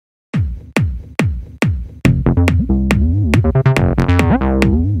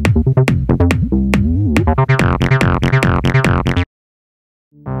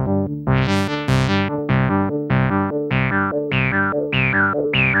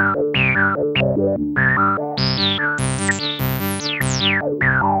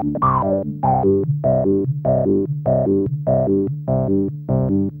My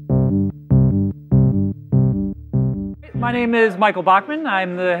name is Michael Bachman.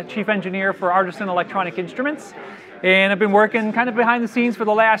 I'm the chief engineer for Artisan electronic instruments, and I've been working kind of behind the scenes for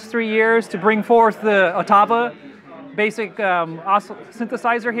the last 3 years to bring forth the Ottava basic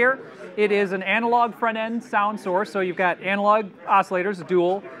synthesizer here. It is an analog front-end sound source, so you've got analog oscillators, a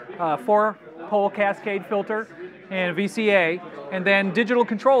dual, 4-pole cascade filter, and VCA, and then digital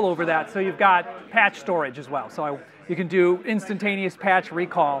control over that, so you've got patch storage as well. So you can do instantaneous patch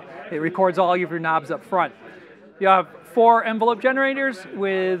recall. It records all of your knobs up front. You have 4 envelope generators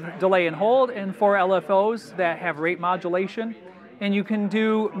with delay and hold, and 4 LFOs that have rate modulation, and you can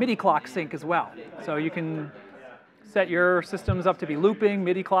do MIDI clock sync as well. So you can set your systems up to be looping,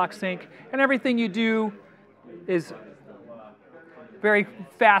 MIDI clock sync, and everything you do is very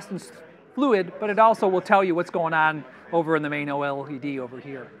fast and fluid, but it also will tell you what's going on over in the main OLED over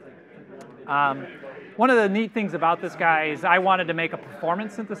here. One of the neat things about this guy is I wanted to make a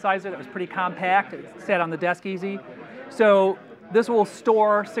performance synthesizer that was pretty compact. It sat on the desk easy. So this will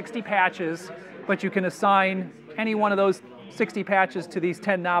store 60 patches, but you can assign any one of those 60 patches to these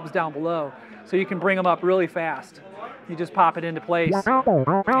 10 knobs down below. So you can bring them up really fast. You just pop it into place, and you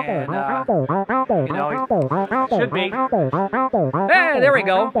know, it should be. Hey, there we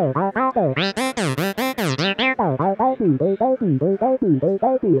go. And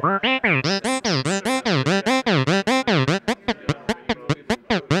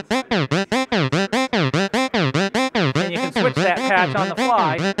you can switch that patch on the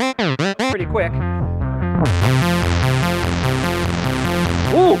fly pretty quick.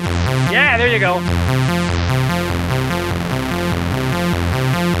 Ooh, yeah, there you go.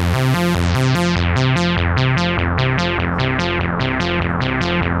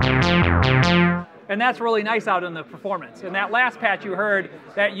 And that's really nice out in the performance. And that last patch you heard,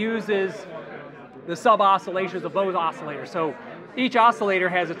 that uses the sub-oscillations of those oscillators. So each oscillator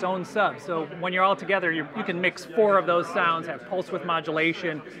has its own sub. So when you're all together, you can mix 4 of those sounds, have pulse width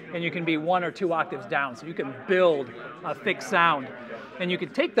modulation, and you can be 1 or 2 octaves down. So you can build a thick sound. And you can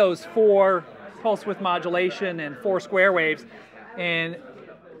take those 4 pulse width modulation and 4 square waves and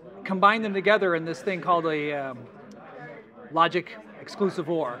combine them together in this thing called a logic exclusive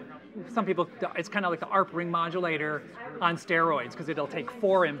OR. Some people, it's kind of like the ARP ring modulator on steroids, because it'll take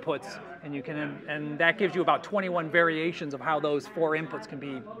 4 inputs, and that gives you about 21 variations of how those 4 inputs can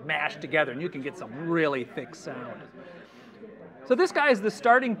be mashed together, and you can get some really thick sound. So this guy is the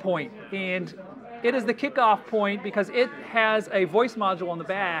starting point, and it is the kickoff point because it has a voice module on the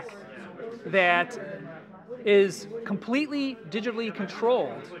back that is completely digitally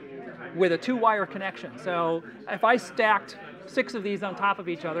controlled with a 2-wire connection. So if I stacked 6 of these on top of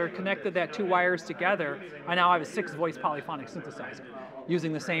each other, connected that 2 wires together, I now have a 6-voice polyphonic synthesizer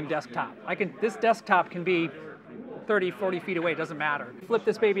using the same desktop. This desktop can be 30, 40 feet away, it doesn't matter. Flip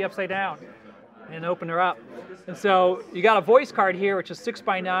this baby upside down and open her up. And so you got a voice card here, which is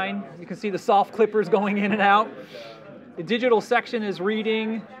 6x9. You can see the soft clippers going in and out. The digital section is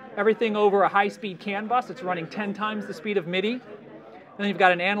reading everything over a high-speed CAN bus. It's running 10 times the speed of MIDI. And then you've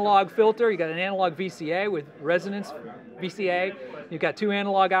got an analog filter, you've got an analog VCA with resonance VCA, you've got 2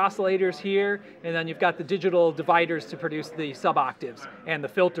 analog oscillators here, and then you've got the digital dividers to produce the sub-octaves, and the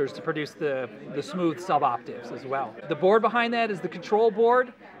filters to produce the smooth sub-octaves as well. The board behind that is the control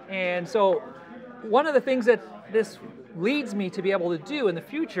board, and so one of the things that this leads me to be able to do in the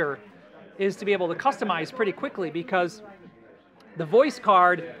future is to be able to customize pretty quickly, because the voice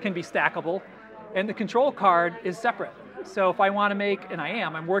card can be stackable, and the control card is separate. So if I want to make, and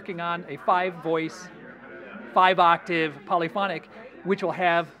I'm working on a 5-voice, 5-octave polyphonic, which will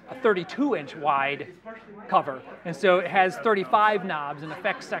have a 32-inch wide cover. And so it has 35 knobs, an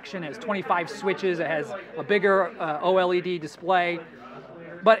effects section, it has 25 switches, it has a bigger OLED display,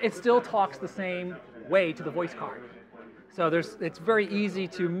 but it still talks the same way to the voice card. So it's very easy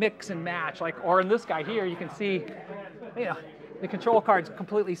to mix and match, or in this guy here, you can see, the control card's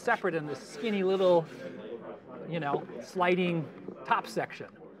completely separate in this skinny little, sliding top section.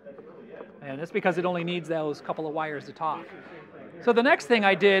 And it's because it only needs those couple of wires to talk. So the next thing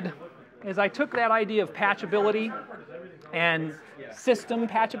I did is I took that idea of patchability and system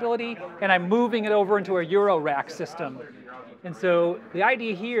patchability, and I'm moving it over into a Eurorack system. And so the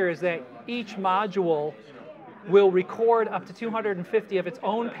idea here is that each module will record up to 250 of its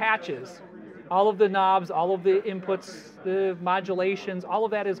own patches. All of the knobs, all of the inputs, the modulations, all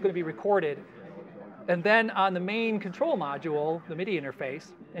of that is going to be recorded. And then on the main control module, the MIDI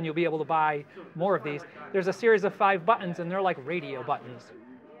interface, and you'll be able to buy more of these, there's a series of 5 buttons, and they're like radio buttons.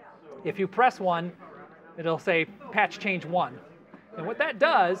 If you press one, it'll say patch change 1. And what that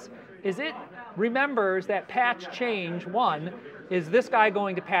does is it remembers that patch change 1 is this guy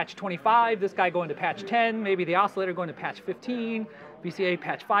going to patch 25, this guy going to patch 10, maybe the oscillator going to patch 15, VCA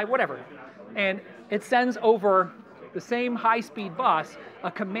patch 5, whatever. And it sends over the same high-speed bus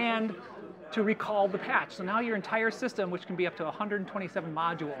a command to recall the patch. So now your entire system, which can be up to 127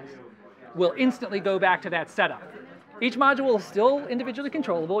 modules, will instantly go back to that setup. Each module is still individually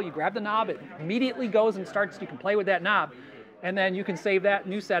controllable. You grab the knob, it immediately goes and starts, you can play with that knob, and then you can save that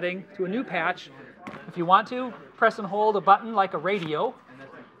new setting to a new patch. If you want to, press and hold a button like a radio,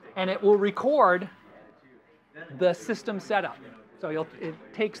 and it will record the system setup. So it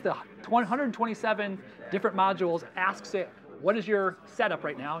takes the 127 different modules, asks it, what is your setup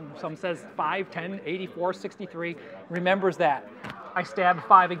right now? And some says 5, 10, 84, 63, remembers that. I stab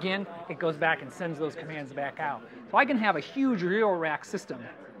 5 again, it goes back and sends those commands back out. So I can have a huge Eurorack system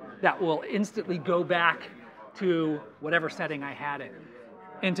that will instantly go back to whatever setting I had it.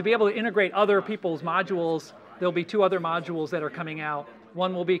 And to be able to integrate other people's modules, there'll be 2 other modules that are coming out.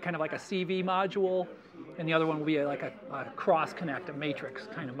 One will be kind of like a CV module, and the other one will be like a cross-connect, a matrix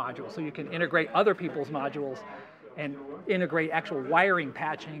kind of module. So you can integrate other people's modules and integrate actual wiring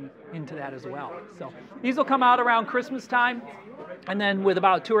patching into that as well. So these will come out around Christmas time, and then with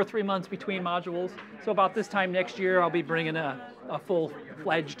about 2 or 3 months between modules. So about this time next year, I'll be bringing a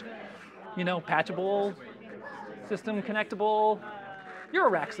full-fledged, you know, patchable, system connectable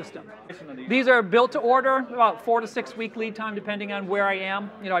Eurorack system. These are built to order, about 4 to 6 week lead time depending on where I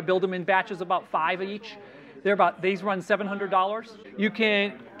am. You know, I build them in batches about 5 each. These run $700. You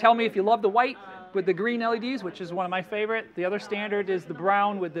can tell me if you love the white with the green LEDs, which is one of my favorite. The other standard is the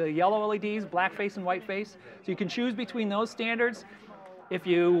brown with the yellow LEDs, black face and white face. So you can choose between those standards. If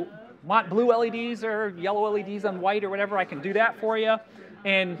you want blue LEDs or yellow LEDs on white or whatever, I can do that for you.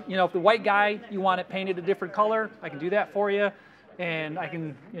 And you know, if the white guy, you want it painted a different color, I can do that for you. And I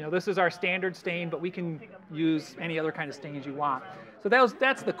can, you know, this is our standard stain, but we can use any other kind of stains you want. So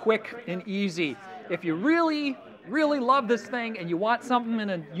that's the quick and easy. If you really love this thing and you want something in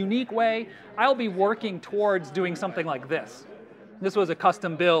a unique way, I'll be working towards doing something like this. This was a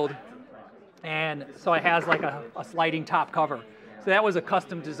custom build, and so it has like a sliding top cover. So that was a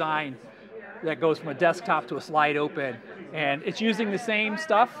custom design that goes from a desktop to a slide open, and it's using the same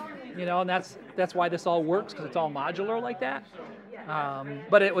stuff, you know, and that's why this all works, because it's all modular like that.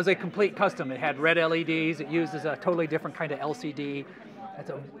 But it was a complete custom. It had red LEDs. It uses a totally different kind of LCD. It's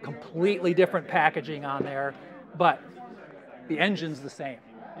a completely different packaging on there, but the engine's the same.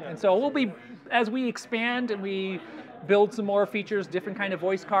 And so we'll be, as we expand and we build some more features, different kind of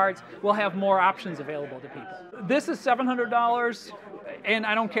voice cards, we'll have more options available to people. This is $700, and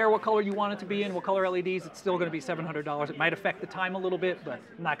I don't care what color you want it to be in, what color LEDs, it's still going to be $700. It might affect the time a little bit, but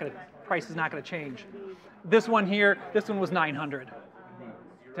price is not going to change. This one here, this one was $900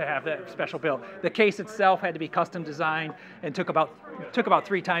 to have that special build. The case itself had to be custom designed and took about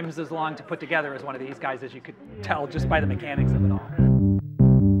 3 times as long to put together as one of these guys, as you could tell just by the mechanics of it all.